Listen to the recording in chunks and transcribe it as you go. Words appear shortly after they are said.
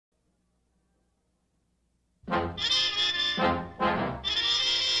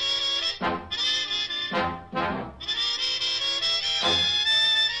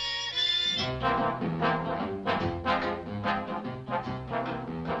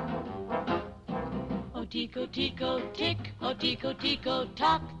Tico Tico tick, oh Tico Tico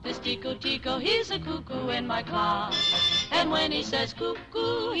tock, this Tico Tico, he's a cuckoo in my clock. And when he says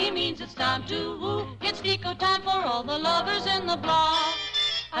cuckoo, he means it's time to woo. It's Tico time for all the lovers in the block.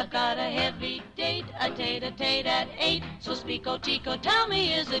 I've got a heavy date, a tete-a-tete at 8, so speak, oh Tico, tell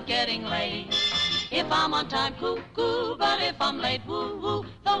me, is it getting late? If I'm on time, cuckoo, but if I'm late, woo-woo,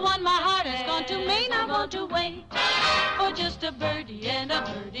 the one my heart has gone to may not want to wait. For just a birdie and a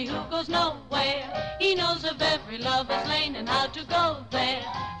birdie who goes nowhere. He knows of every lover's lane and how to go there.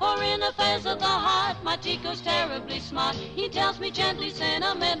 For in affairs of the heart, my Tico's terribly smart. He tells me gently,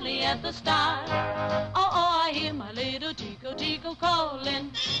 sentimentally at the start. Oh, oh, I hear my little Tico Tico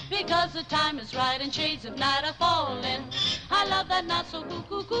calling, because the time is right and shades of night are falling. I love that not so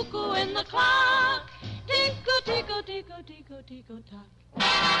cuckoo, cuckoo in the clock. Tico, tico, tico, tico, tico, tock.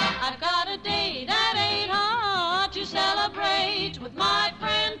 I've got a date at 8 to celebrate with my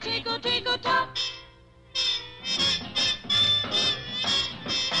friend Tico, tico, tock.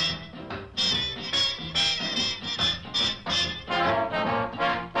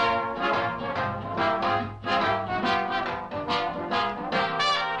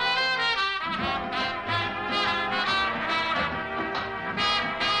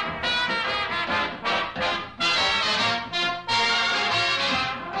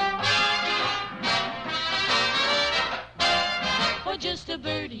 Just a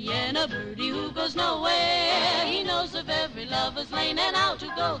birdie and a birdie who goes nowhere. He knows of every lover's lane and how to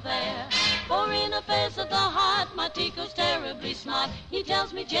go there. For in affairs of the heart, my Tico's terribly smart. He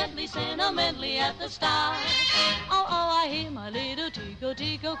tells me gently, sentimentally at the start. Oh, oh, I hear my little Tico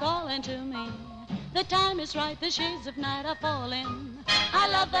Tico calling to me. The time is right, the shades of night are falling. I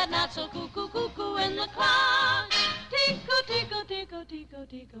love that not so cuckoo, cuckoo in the clock. Tico, tico, tico, tico,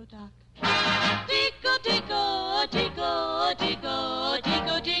 tico, tock. Tico, tico, tico, tico,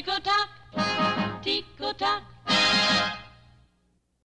 tico, tico, tock. Tico, tock.